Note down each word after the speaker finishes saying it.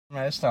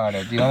I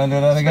started. You want to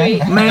do that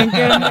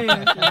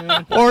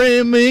again? Or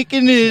him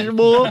making this,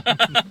 boy.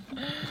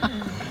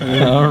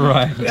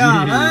 Alright.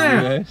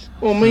 Yeah,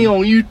 well, me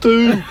on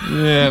YouTube.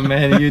 Yeah,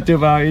 man,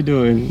 YouTube, how you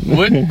doing?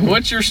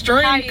 What's your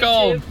stream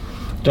called?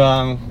 So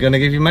I'm gonna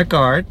give you my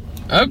card.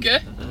 Okay.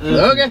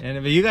 Okay.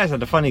 And you guys are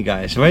the funny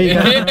guys. Where you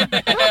guys?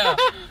 Yeah.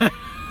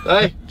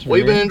 Hey,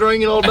 we've been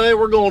drinking all day.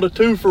 We're going to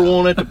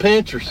 2-for-1 at the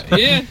Pinchers.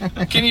 Yeah.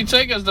 Can you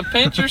take us to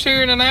Pinchers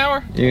here in an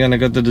hour? You gonna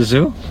go to the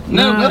zoo?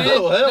 No,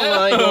 hell,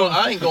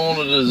 I ain't going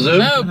to the zoo.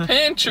 No,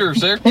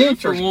 Pinchers. They're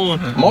 2-for-1.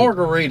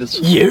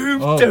 Margaritas.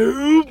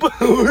 YouTube.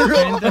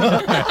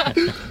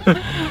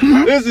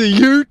 This is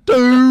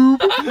YouTube.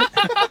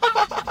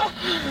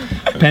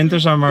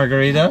 Panthers or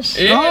margaritas?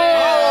 Yeah.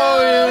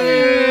 Oh,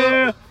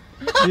 yeah.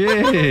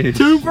 Yeah.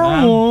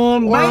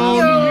 2-for-1. We're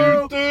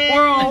on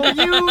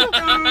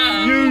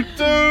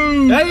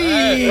YouTube.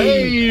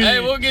 Hey,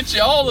 we'll get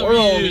you all the We're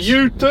on views.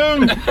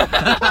 YouTube.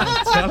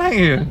 I'm telling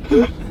you.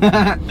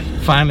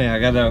 Finally, I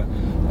got a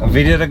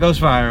video that goes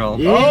viral. Oh,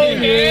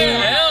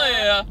 Yeah, hell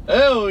yeah.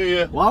 Hell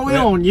yeah. Why we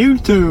on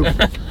YouTube?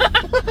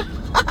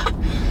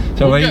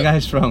 So where you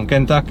guys from?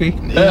 Kentucky?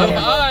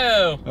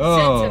 Ohio.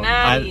 Oh,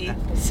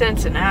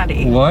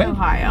 Cincinnati, What?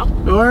 Ohio.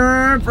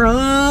 We're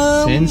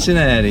from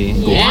Cincinnati.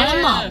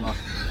 Yeah.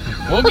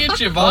 We'll get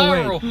you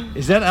viral. Oh, wait.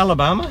 Is that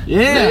Alabama?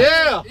 Yeah.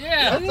 Yeah.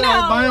 Yeah. That's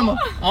Alabama.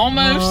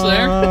 Almost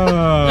there.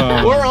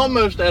 Oh. We're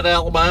almost at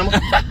Alabama.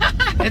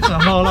 It's a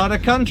whole other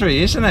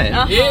country, isn't it?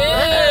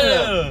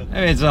 Yeah. I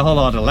mean, it's a whole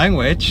other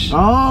language.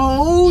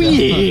 Oh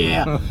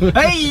yeah.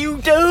 Hey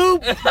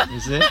YouTube.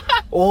 Is it?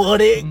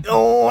 What it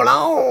going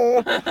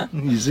on?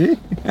 You see?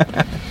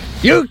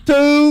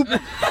 YouTube.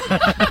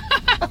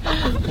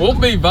 We'll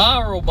be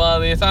viral by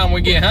the time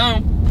we get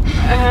home.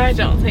 I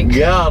don't think so.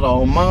 God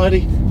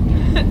almighty.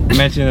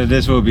 Imagine that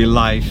this will be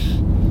live.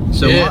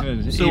 So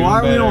Yeah. so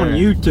why are we on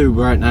YouTube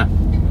right now?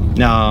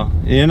 No,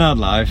 you're not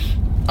live.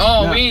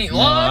 Oh, No. we ain't No,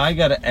 live? I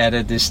gotta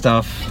edit this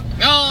stuff.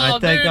 Oh, I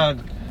take dude. out.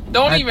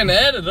 Don't even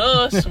edit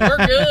us. We're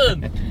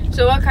good.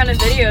 So what kind of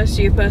videos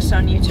do you post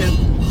on YouTube?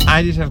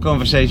 I just have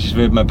conversations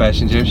with my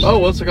passengers. Oh,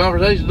 what's the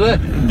conversation today?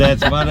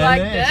 That's what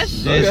Like it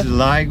is. this? This is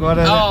like what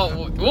it is.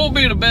 Oh, we'll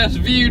be the best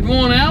viewed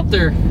one out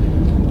there.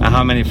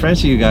 How many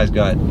friends you guys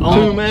got?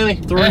 Too many.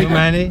 Too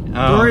many?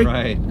 Oh, Three.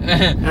 right.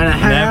 And a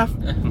half.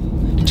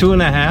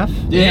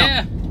 2,500?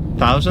 Yeah.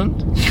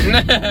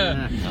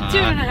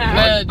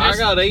 2.5. Nah, I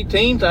got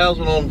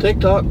 18,000 on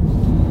TikTok.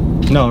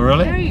 No, There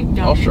really? you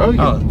go. I'll show you.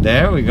 Oh,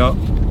 there we go.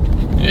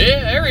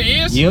 yeah, there he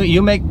is.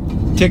 You make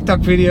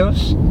TikTok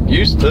videos?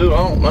 Used to.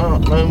 I don't know.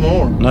 No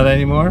more. Not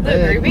anymore?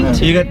 The grouping Yeah.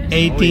 You got series?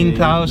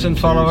 18,000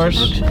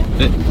 followers?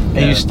 And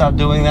you stopped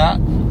doing that?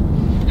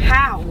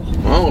 How? I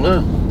don't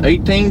know.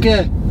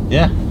 18K.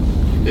 Yeah.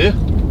 Yeah.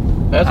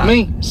 That's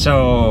me.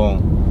 So,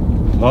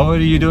 what were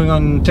you doing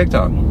on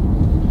TikTok?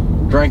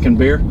 Drinking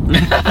beer.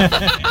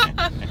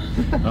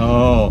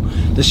 Oh,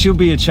 there should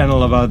be a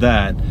channel about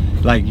that.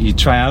 Like you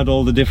try out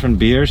all the different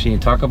beers and you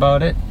talk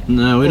about it.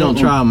 No, we don't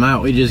try them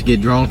out. We just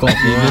get drunk off the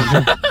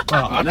wine.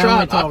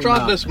 I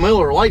tried this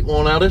Miller Lite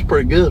one out. It's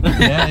pretty good.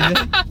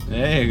 Yeah,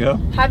 there you go.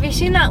 Have you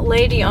seen that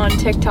lady on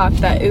TikTok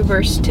that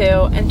Ubers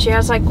too? And she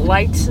has like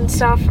lights and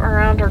stuff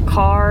around her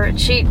car. I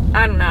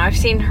don't know. I've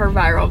seen her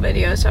viral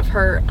videos of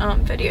her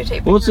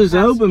videotaping. What's her this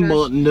open passengers.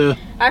 button do?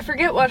 I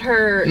forget what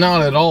her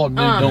Not at all, dude.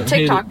 Don't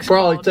hit it. TikTok's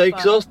Probably called,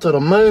 takes but- us to the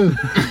moon.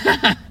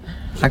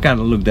 I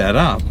gotta look that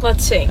up.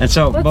 Let's see. And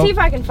so, Let's see if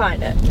I can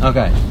find it.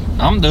 Okay,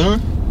 I'm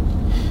done.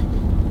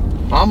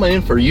 I'm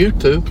in for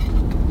YouTube.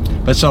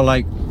 but so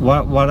like,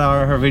 what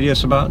are her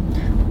videos about?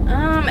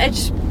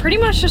 It's pretty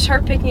much just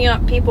her picking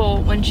up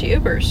people when she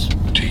Ubers.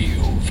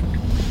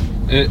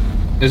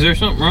 Is there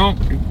something wrong?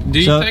 Do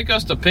you So- take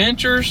us to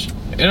Pinchers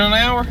in an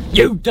hour?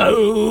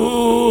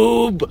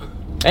 YouTube.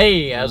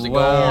 Hey, how's it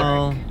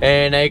Well, going?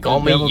 And they call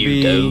me that would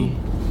YouTube. be-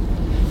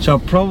 So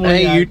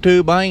probably. Hey,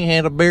 YouTube, I ain't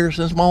had a beer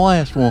since my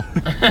last one.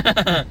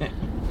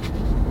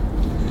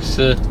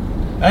 So,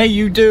 Hey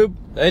YouTube.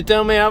 They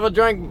tell me I have a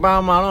drinking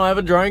problem. I don't have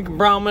a drinking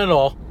problem at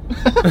all.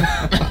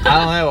 I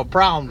don't have a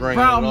problem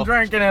drinking at all.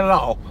 Drinking at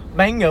all.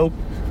 Bingo.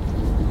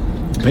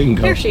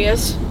 Bingo. Here she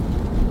is.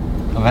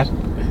 What?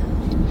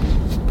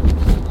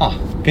 Oh,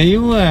 can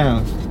you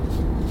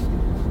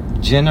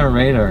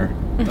generator?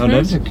 Oh,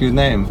 that's a cute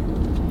name.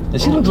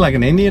 Does she look like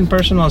an Indian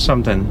person or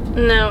something?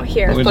 No,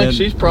 here. I think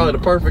she's probably the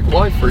perfect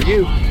wife for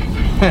you.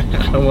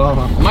 Well,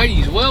 might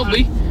as well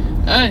be.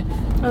 Hey,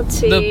 Let's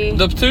see.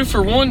 the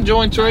 2-for-1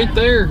 joint's right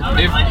there.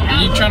 If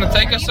you trying to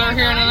take us there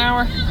here in an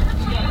hour,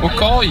 we'll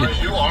call you.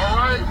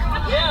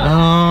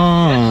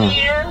 oh,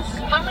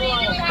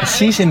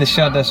 she's in the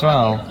shot as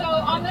well.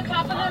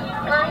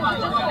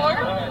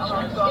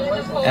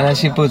 And then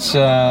she puts.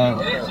 Yeah.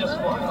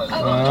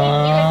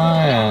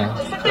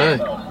 Hey,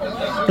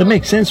 That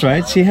makes sense,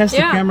 right? She has the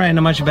Yeah. camera in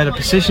a much better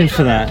position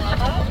for that.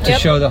 To Yep.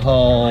 show the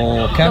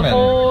whole The cabin.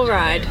 whole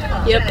ride.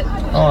 Yep.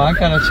 Oh, I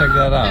gotta check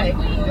that out.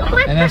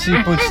 And then she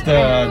puts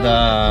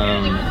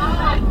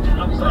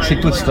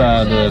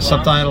the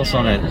subtitles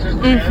on it.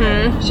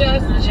 Mm-hmm.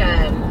 Just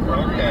Jen.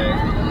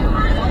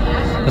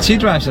 But she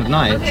drives at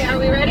night. Okay, are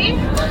we ready?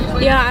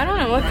 Yeah, I don't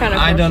know what kind of.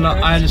 I don't know.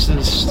 I just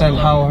understand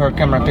how her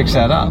camera picks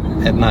that up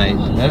at night.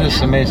 That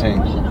is amazing.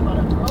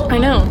 I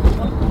know.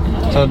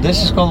 So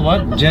this is called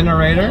what?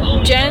 Generator?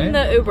 Jen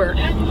right? the Uber.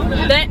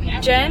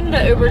 Jen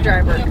the Uber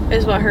driver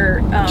is what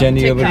her. Jen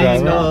the Uber TikTok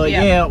is driver? called.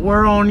 Yeah,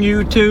 we're on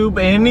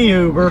YouTube and the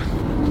Uber.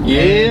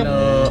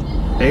 Yeah.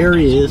 And, there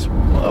he is.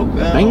 Oh,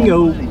 God.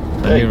 Bingo.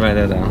 Let me write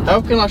that down. How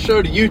can I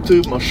show to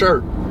YouTube my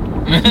shirt?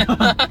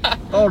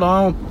 Hold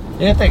on.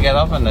 You have to get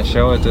up and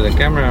show it to the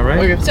camera,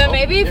 right? Okay. So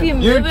maybe if you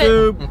move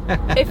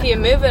YouTube. if you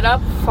move it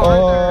up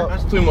farther,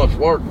 That's too much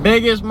work.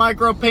 Biggest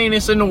micro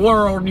penis in the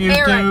world,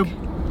 YouTube.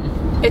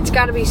 Erick, it's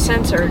got to be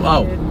censored.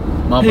 Oh. Dude.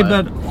 My Hey,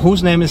 bad. but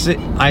whose name is it?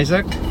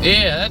 Isaac?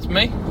 Yeah, that's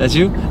me. That's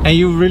you? And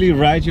you really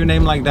write your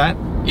name like that?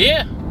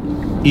 Yeah.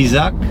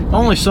 Izzak?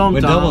 Only With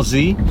sometimes. double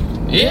Z?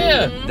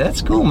 Yeah.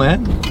 That's cool,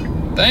 man.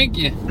 Thank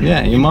you.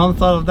 Yeah, your mom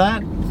thought of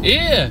that?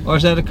 Yeah. Or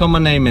is that a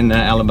common name in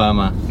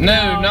Alabama?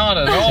 No, not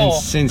at all.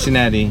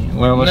 Cincinnati.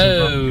 Where was it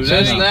No, from? that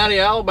Cincinnati,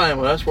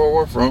 Alabama. That's where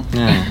we're from.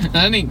 Yeah.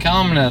 That ain't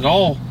common at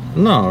all.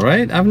 No,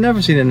 right? I've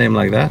never seen a name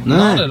like that.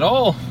 Not at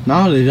all.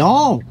 Not at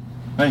all.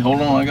 Hey,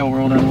 hold on. I gotta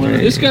roll down the way.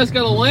 This guy's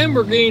got a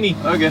Lamborghini.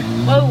 Okay.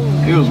 Whoa.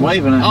 He was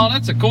waving at me. Oh,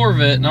 that's a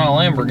Corvette, not a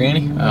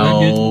Lamborghini.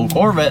 Oh,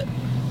 Corvette.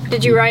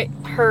 Did you write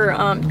her?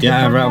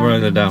 Yeah, I TikTok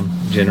wrote it down.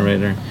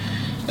 Generator.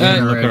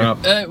 Look her up.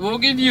 We'll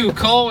give you a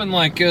call in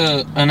like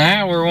an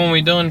hour when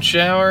we done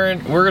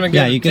showering. We're gonna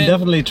get. Yeah, you can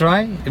definitely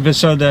try. But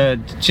so the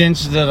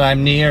chances that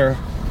I'm near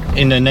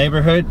in the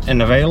neighborhood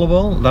and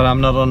available, that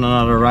I'm not on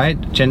another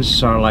ride,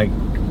 chances are like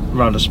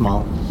rather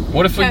small.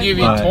 What if we give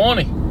you Right.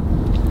 20?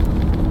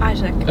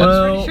 Isaac. Well,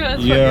 I'm pretty sure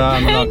that's yeah, what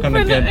I'm you're not paying gonna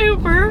for get- the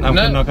Uber. I'm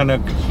No. not gonna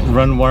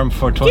run warm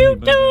for 20.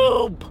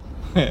 YouTube.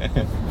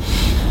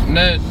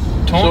 No,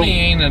 20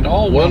 ain't at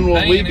all. what When I'm will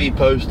we paying be it.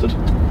 posted?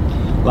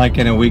 Like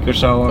in a week or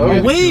so. Or Oh, maybe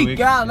A 2 week, weeks.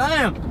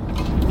 goddamn.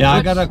 Yeah,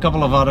 I got a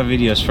couple of other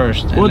videos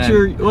first. and What's then-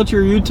 your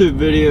YouTube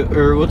video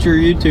or what's your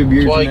YouTube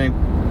Why- username?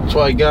 That's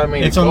why he got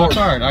me It's the on card. the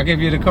card. I'll give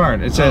you the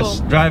card. It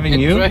says Oh. driving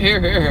It's you. right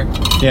here.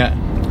 Yeah.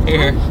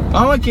 Here. I'm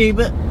gonna keep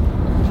it.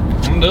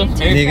 I'm done.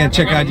 And you can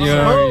check out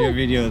Oh. your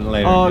video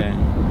later.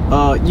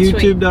 yeah.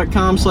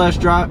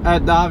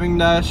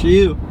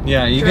 YouTube.com/diving-u.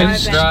 Yeah, you can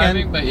Driving.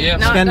 Driving, scan, but yeah.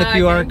 No. scan the Not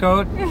QR diving.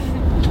 code,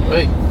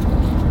 Hey,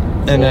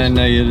 and then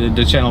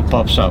the channel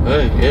pops up.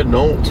 hey, it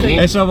don't.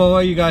 Hey, so what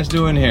are you guys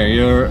doing here?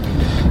 You're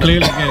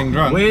clearly getting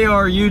drunk. We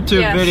are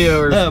YouTube Yes.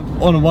 videos.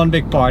 On one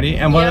big party.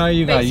 And what Yep, are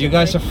you guys? You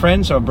guys are basically.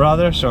 friends or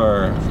brothers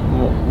or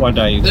what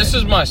are you? This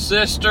is my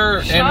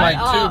sister Shut and my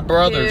up, two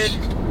brothers. Dude.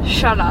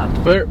 Shut up.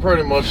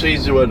 Pretty much the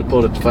easy way to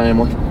put it,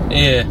 family.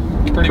 Yeah,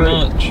 pretty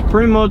much.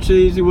 Pretty much the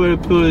easy way to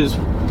put it is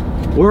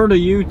we're the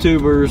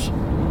YouTubers.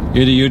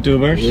 You're the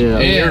YouTubers? Yeah.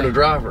 And Yeah. you're the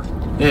driver.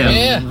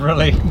 Yeah.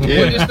 Really?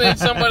 We just need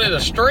somebody to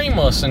stream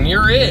us, and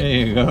you're There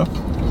it. you go.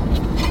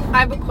 I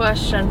have a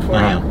question for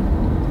Uh-huh.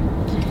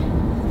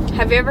 you.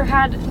 Have you ever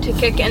had to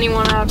kick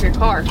anyone out of your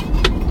car?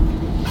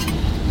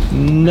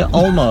 No,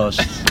 almost.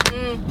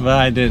 Mm. But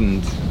I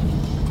didn't.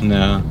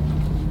 No.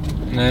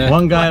 Nah.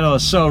 One guy that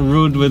was so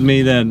rude with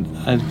me that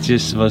it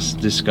just was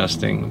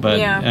disgusting. But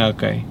Yeah.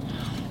 okay.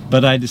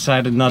 But I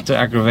decided not to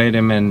aggravate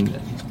him and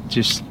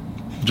just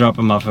drop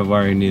him off at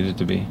where he needed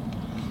to be.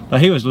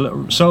 But he was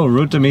so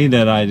rude to me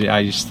that I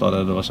just thought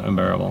it was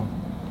unbearable.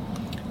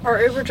 Our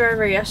Uber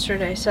driver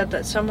yesterday said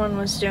that someone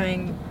was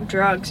doing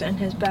drugs in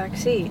his back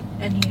seat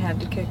and he had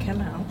to kick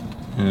him out.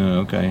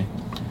 Okay.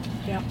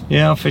 Yeah.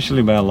 Yeah,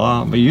 officially by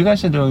law. But you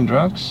guys are doing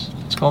drugs?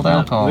 It's called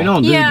alcohol. We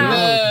don't do Yeah.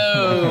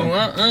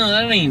 drugs. No,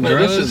 that ain't Man,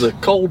 drugs. this is a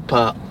cold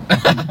pop.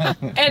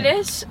 It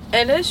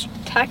is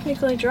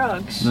technically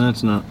drugs. No,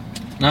 it's not.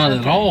 Not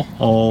at all.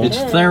 Oh, It's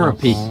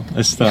therapy.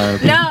 it's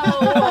therapy.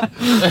 No.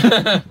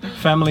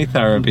 Family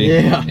therapy.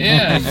 Yeah.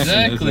 Yeah,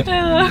 exactly.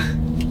 My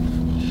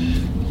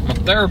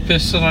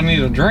therapist said I need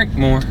to drink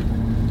more.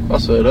 I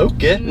said,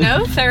 okay.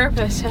 No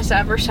therapist has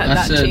ever said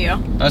that to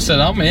you. I said,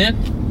 I'm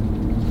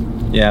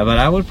in. Yeah, but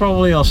I would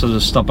probably also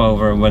just stop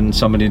over when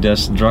somebody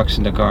does drugs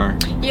in the car.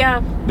 Yeah.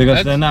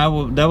 Because That's- then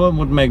that one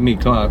would make me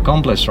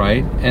accomplice,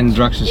 right? And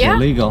drugs is Yeah.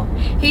 illegal.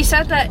 He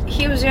said that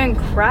he was doing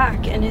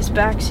crack in his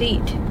back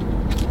seat.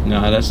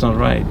 No, that's not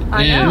right.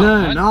 I Yeah. know.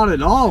 No, not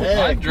at all.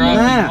 I dropped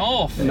Yeah. him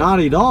off. Not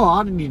at all.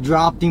 I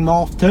dropped him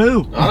off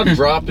too. I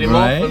dropped him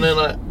Right. off, and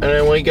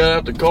then when he got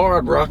out the car,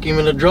 I'd rock him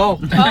in the jaw.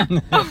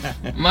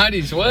 Might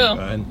as well.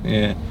 Right?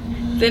 Yeah.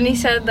 Then he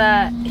said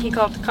that he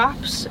called the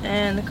cops,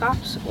 and the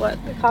cops,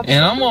 The cops.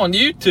 And I'm on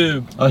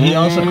YouTube. Oh, he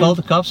also called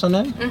the cops on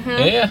them?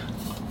 Yeah.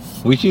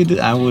 Would you do?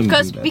 I wouldn't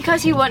do that.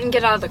 Because he wouldn't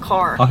get out of the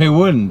car. Oh, he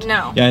wouldn't?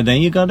 No. Yeah,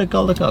 then you gotta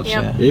call the cops,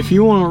 Yep. yeah. If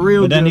you want a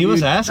real But then good he was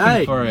you- asking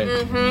hey, for it.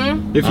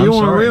 Mm-hmm. If I'm you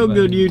want sorry, a real but-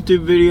 good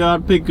YouTube video,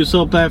 I'd pick us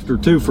up after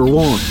 2 for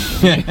 1.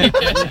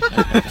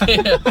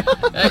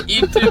 That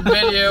YouTube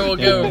video will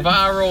go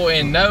viral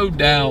in no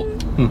doubt.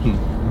 Won't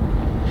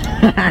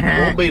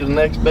be the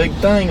next big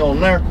thing on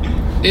there.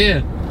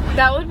 Yeah.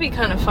 That would be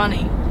kind of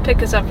funny.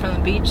 Pick us up from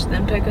the beach,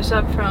 then pick us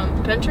up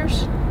from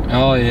Pinterest.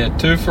 Oh yeah,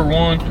 2 for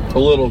 1. A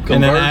little And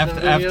conversion then after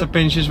video.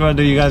 Pinches, where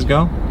do you guys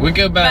go? We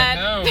go back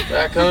Bed. home.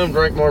 Back home,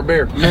 drink more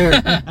beer.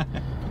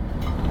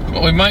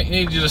 We might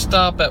need you to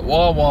stop at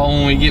Wawa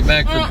when we get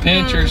back for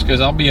Pinchers,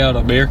 because I'll be out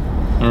of beer.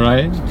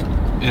 Alright.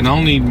 And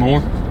I'll need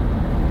more.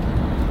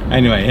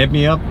 Anyway, hit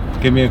me up.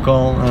 Give me a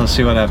call. I'll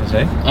see what happens,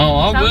 eh? Oh,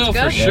 I Sounds will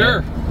good. for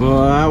sure.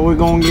 Well, how we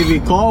gonna give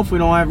you a call if we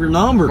don't have your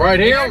number? Right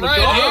here on the Right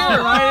car.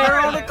 here. Right here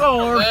on the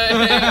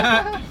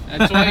card.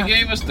 That's why he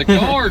gave us the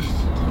card.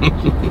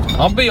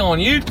 I'll be on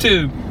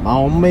YouTube.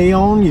 On me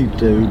on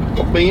YouTube.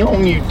 We'll be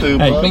on YouTube,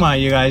 Hey, buddy. come on,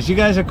 you guys. You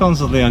guys are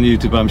constantly on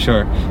YouTube, I'm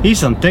sure.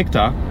 He's on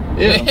TikTok.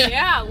 Yeah,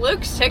 Yeah,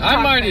 Luke's TikTok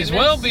I might as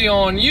well be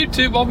on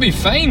YouTube. I'll be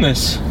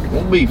famous.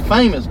 we'll be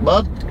famous,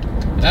 bud.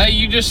 Hey,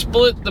 you just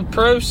split the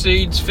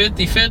proceeds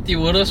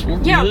 50-50 with us.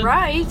 We're Yeah, good.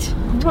 right.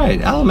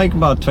 Right, I'll make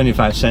about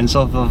 25 cents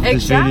off of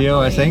this video,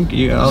 I think.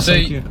 I'll See,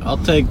 send you. I'll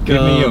take.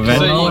 Give me your Venmo,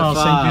 so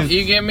I'll send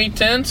You give me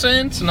 10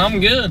 cents and I'm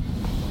good.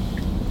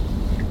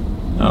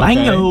 Okay.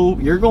 Bingo!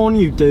 You're going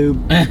YouTube.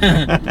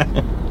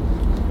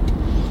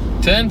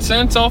 10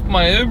 cents off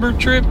my Uber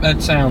trip?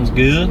 That sounds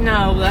good.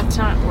 No, that's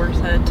not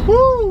worth it.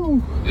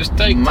 Woo! Just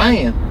take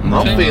Man, I'm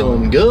Okay.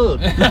 feeling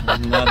good.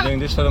 I'm not doing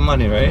this for the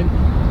money, right?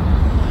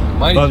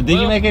 Might But as did you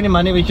well. make any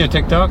money with your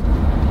TikTok?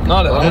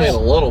 Not at I made a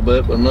all. little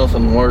bit, but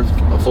nothing worth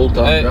a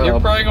full-time You're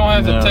job. probably gonna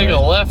have to No, take a right.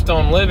 left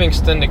on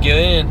Livingston to get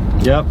in.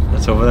 Yep,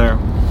 that's over there.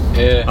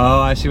 Yeah. Oh,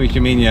 I see what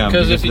you mean, yeah.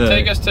 Because if you the-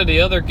 take us to the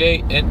other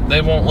gate,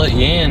 they won't let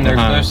you in. There's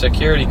Uh-huh. no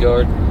security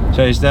guard.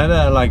 So is that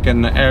like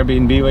an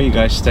Airbnb where you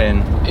guys stay in?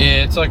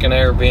 Yeah, it's like an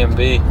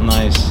Airbnb.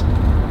 Nice.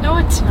 No,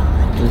 it's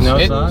not. No,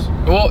 it's It- not?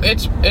 Well,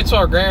 it's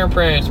our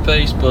grandparents'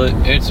 place, but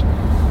it's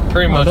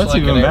pretty Oh, much that's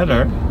like even an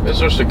better. It's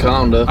just a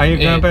condo. Are your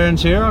Yeah.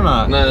 grandparents here or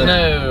not? No,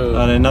 No.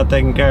 Are they not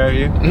taking care of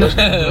you? just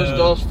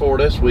No. us for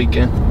this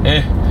weekend.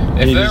 Eh,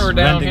 If He they is were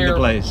down renting here, the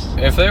place,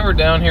 if they were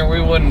down here, we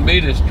wouldn't be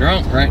this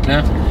drunk right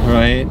now.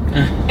 right?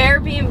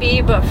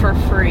 Airbnb, but for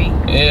free.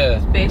 Yeah,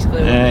 Basically.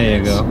 What There it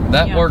you is. go.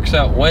 that Yeah. works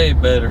out way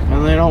better.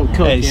 And they don't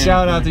cook. Hey,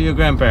 shout out to your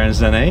grandparents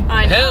then, eh?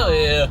 I know. Hell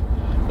yeah.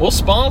 We'll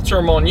sponsor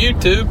them on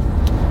YouTube.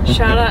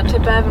 Shout out to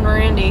Bev and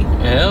Randy.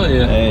 Hell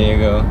yeah. There you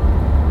go.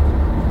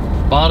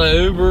 Bought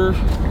a Uber.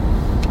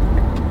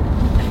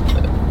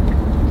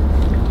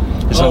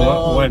 So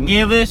Oh, when,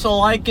 give us a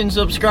like and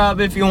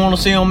subscribe if you want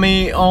to see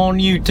me on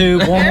YouTube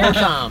one more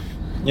time.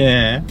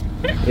 yeah.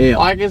 Yeah.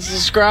 Like and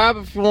subscribe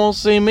if you want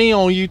to see me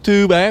on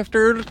YouTube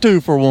after the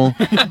 2-for-1.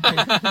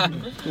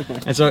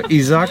 And so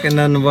Izzak, and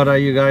then what are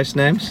you guys'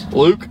 names?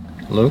 Luke,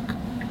 Luke,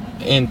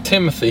 And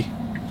Timothy.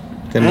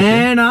 Timothy.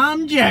 And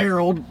I'm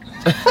Gerald.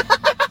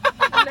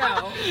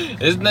 No.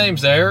 His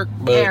name's Eric,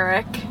 but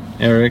Erick.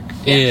 Eric,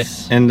 yeah.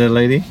 and the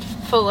lady.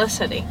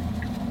 Felicity.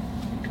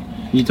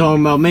 You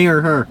talking about me or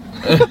her?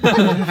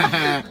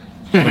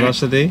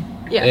 Velocity.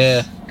 Yes.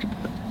 Yeah.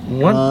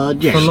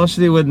 What? Yes.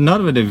 Velocity with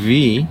not with a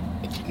V.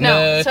 No,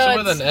 it's so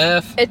with it's- an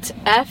F. It's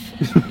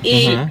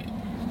Felicity.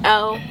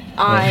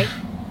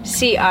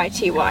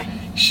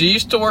 She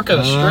used to work at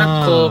a strip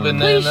club,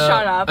 and then Please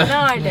shut up. No,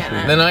 I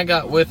didn't. then I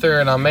got with her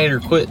and I made her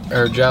quit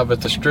her job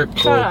at the strip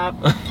Shut club.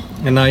 up.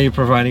 And now you're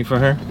providing for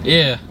her?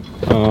 Yeah,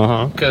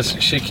 Uh-huh. because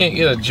she can't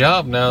get a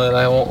job now that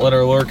I won't let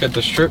her work at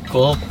the strip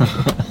club.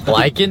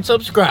 Like and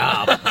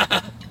subscribe.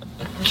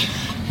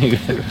 You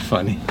guys are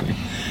funny.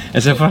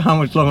 And so for how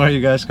much longer are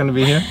you guys going to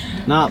be here?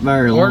 Not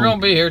very long. We're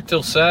gonna be here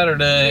till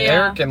Saturday. Yeah.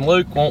 Eric and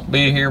Luke won't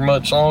be here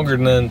much longer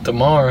than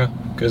tomorrow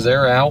because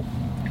they're out.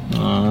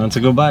 It's a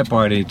goodbye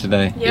party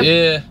today. Yep.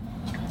 Yeah,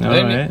 All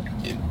They- right.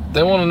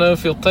 they want to know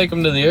if he'll take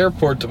them to the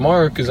airport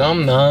tomorrow because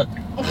I'm not.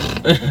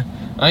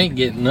 I ain't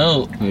getting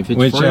up. If it's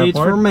Which free, it's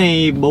airport? for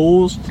me,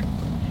 bulls.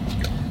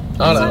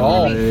 Not It's at not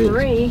all. gonna be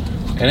free.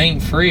 It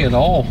ain't free at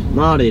all.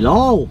 Not at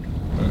all.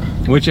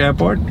 Which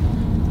airport?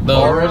 The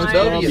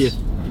RSW.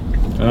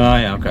 Oh,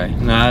 yeah, okay.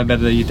 Nah, I bet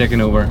that you take an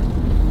Uber.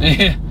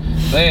 Yeah,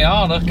 they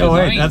oughta. 'Cause Oh, I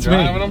wait, ain't that's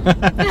driving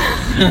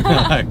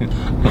them.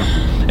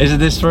 me. Is it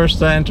this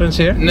first entrance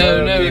here?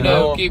 No, no, keep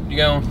no. going. Keep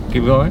going.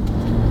 Keep going.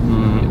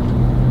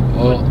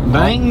 Well,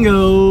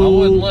 Bingo. I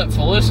wouldn't let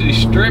Felicity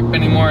strip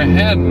anymore. I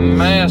had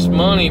mass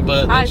money,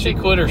 but then she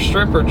Isaac. quit her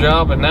stripper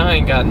job and now I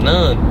ain't got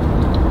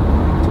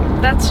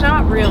none. That's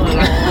not real at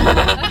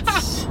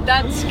all.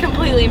 That's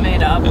completely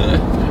made up.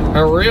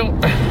 A real.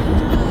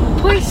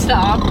 Please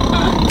stop.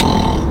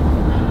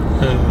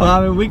 Well,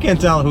 I mean, we can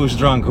tell who's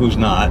drunk, who's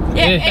not.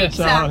 Yeah, Yeah.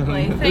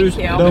 exactly. So, Thank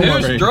you. don't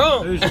Who's worry.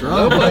 drunk? Who's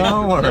drunk?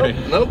 Don't worry.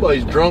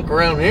 Nobody's drunk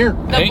around here.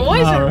 The Ain't-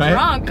 boys are Alright.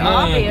 drunk, No.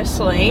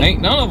 obviously.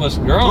 Ain't none of us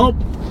Oh, drunk.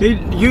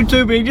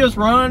 YouTube, he just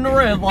running the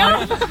red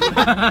light.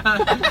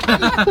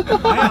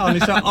 I only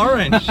saw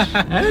orange.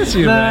 I didn't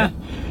see Nah, red.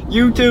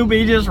 YouTube,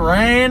 he just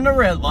ran the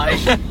red light.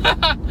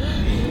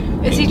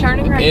 Is he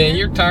turning right Yeah, now?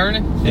 you're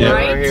turning. Yeah.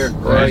 Right. Right here. Is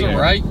Right it here.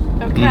 right?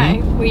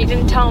 Okay. Well, you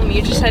didn't tell him.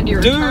 You just said you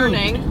were Dude,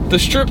 turning. the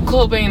strip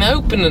club ain't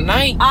open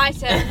tonight. I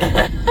said.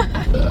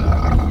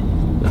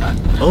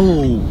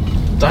 Oh.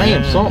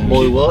 Damn, something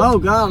blew up. Oh,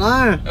 God,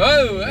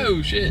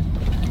 Oh, shit.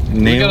 We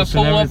Nails gotta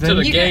and pull up to the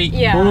everything. gate.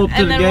 Yeah. Pull up to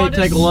and the then gate, we'll take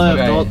a just- left.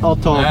 Okay. I'll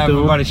talk to him.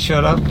 Everybody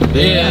shut up.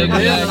 Yeah,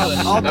 exactly.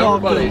 I'll talk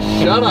to Everybody,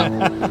 him. shut up.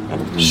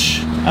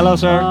 Hello,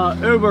 sir.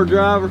 Uber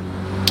driver. Okay,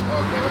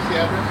 what's the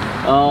address?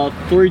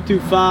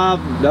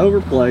 325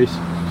 Dover Place.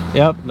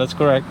 Yep, that's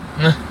correct.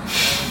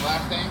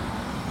 Last name?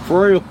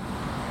 Freel.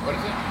 What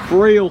is it?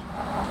 Freel.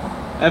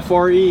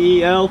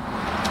 F-R-E-E-L.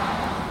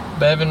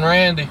 Bevan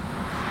Randy. Oh,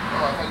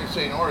 I thought you were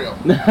saying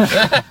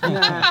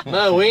Oreo.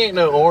 No, we ain't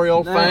no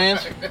Oreo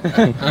fans.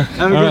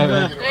 All right,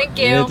 man. Thank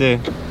You you. too.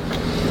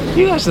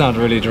 You guys not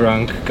really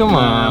drunk. Come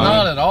on.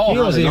 Not at all. He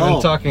was Not at even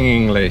all. talking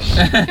English.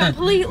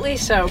 Completely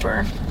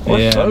sober.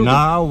 Yeah. sober.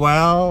 No,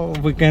 well,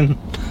 we can.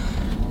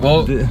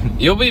 Well,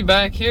 you'll be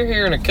back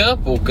here in a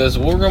couple, because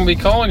we're going to be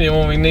calling you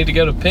when we need to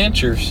go to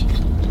Pinchers.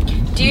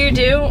 Do you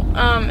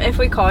if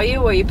we call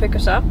you, will you pick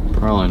us up?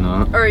 Probably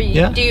not. Or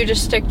Yeah. do you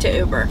just stick to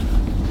Uber?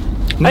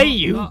 Hey,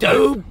 you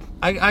dude.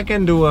 I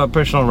can do a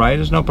personal ride.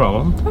 There's no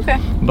problem. Okay.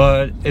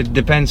 But it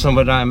depends on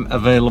whether I'm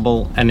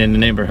available and in the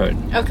neighborhood.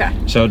 Okay.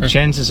 So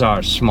chances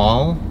are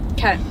small.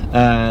 Okay.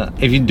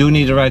 If you do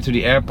need a ride to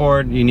the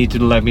airport, you need to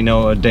let me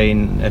know a day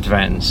in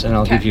advance, and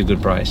I'll Okay. give you a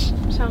good price.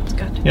 Sounds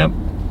good. Yep.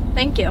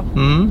 Thank you.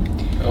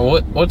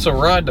 Mm-hmm. What's a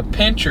ride to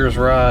Pinchers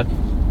ride?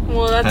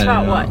 Well, that's I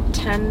about don't know. what,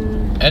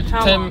 10? That's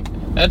how 10.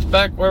 long? That's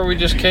back where we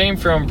just came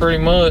from,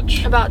 pretty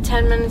much. About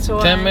 10 minutes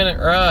away. 10-minute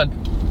ride.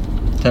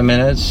 10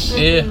 minutes.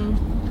 Yeah.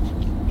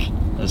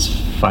 That's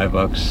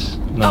 $5.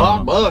 No.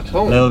 $5. A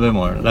Hold little bit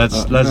more.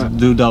 Let's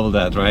do double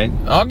that, right?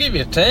 I'll give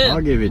you 10. I'll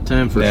give you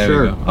 10 for There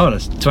sure. we go. Oh,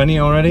 that's 20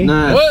 already.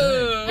 Nah.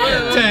 Whoa!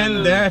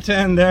 10 there,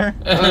 10 there.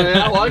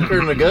 I like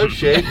her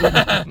negotiating.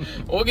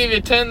 We'll give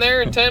you 10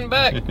 there and 10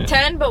 back.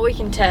 10, but we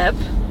can tip.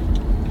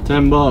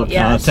 $10.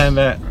 Yeah. Yes.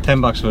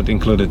 $10 would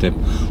include a tip.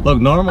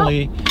 Look,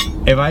 normally,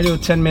 if I do a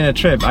 10-minute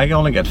trip, I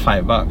only get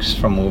 $5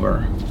 from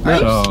Uber.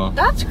 So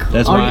That's cool.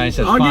 that's why I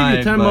said I'll 5. give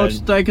you 10 bucks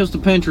to take us to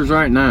Pinchers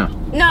right now.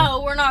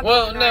 No, we're not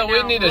Well, going no, right we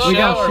now. need a Whoa, We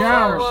got shower.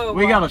 showers. whoa, whoa,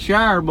 We got a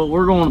shower, but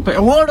we're going to pay.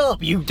 What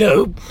up,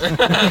 YouTube?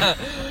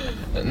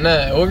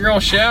 No, we're gonna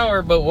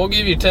shower, but we'll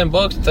give you 10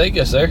 bucks to take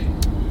us there.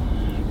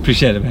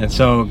 appreciate it, man.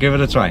 So give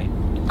it a try.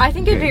 I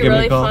think it'd be Give me a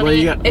really call. funny Well,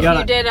 you if gotta-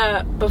 you did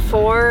a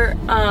before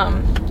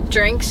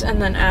drinks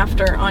and then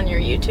after on your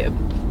YouTube.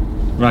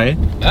 Right?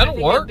 I That'll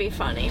think work. it'd be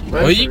funny.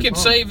 Well, you can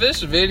save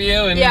this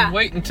video and Yeah.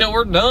 wait until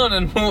we're done,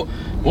 and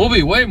we'll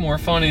be way more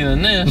funny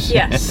than this.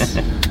 Yes.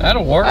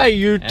 That'll work. Hey,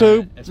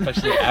 YouTube.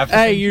 Especially after.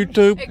 Hey,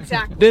 YouTube.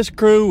 Exactly. This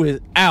crew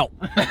is out.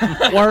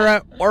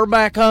 We're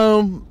back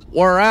home.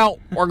 We're out.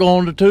 We're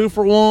going to 2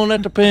 for 1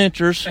 at the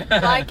Pinchers.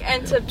 Like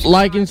and subscribe.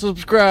 Like and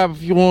subscribe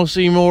if you want to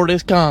see more of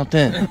this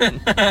content.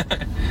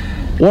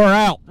 We're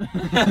out.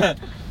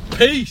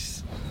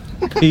 Peace.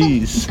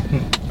 Peace.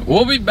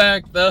 We'll be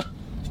back though.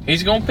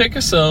 He's gonna pick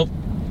us up.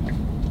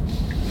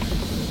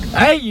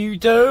 Hey,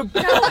 YouTube.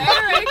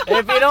 Erick.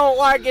 If you don't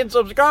like and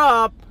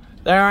subscribe,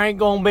 there ain't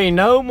gonna be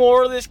no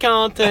more of this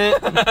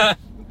content.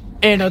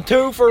 And a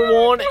 2 for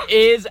 1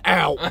 is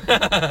out.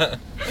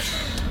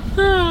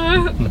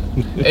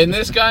 And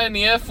this guy in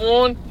the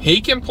F1,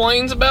 he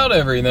complains about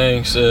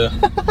everything, so.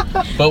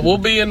 But we'll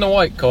be in the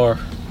white car.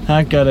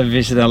 I gotta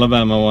visit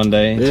Alabama one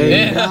day.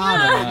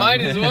 Yeah,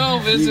 might as well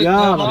visit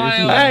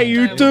Ohio. Hey,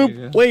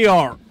 YouTube, we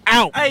are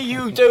out. Hey,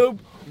 YouTube,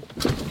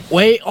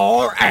 we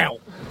are out.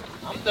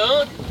 I'm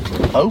done.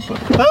 Open.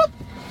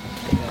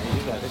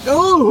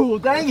 Oh,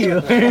 thank you.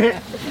 I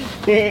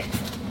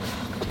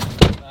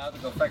have to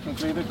go back and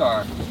clean the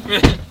car.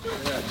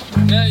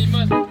 Yeah, you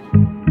must.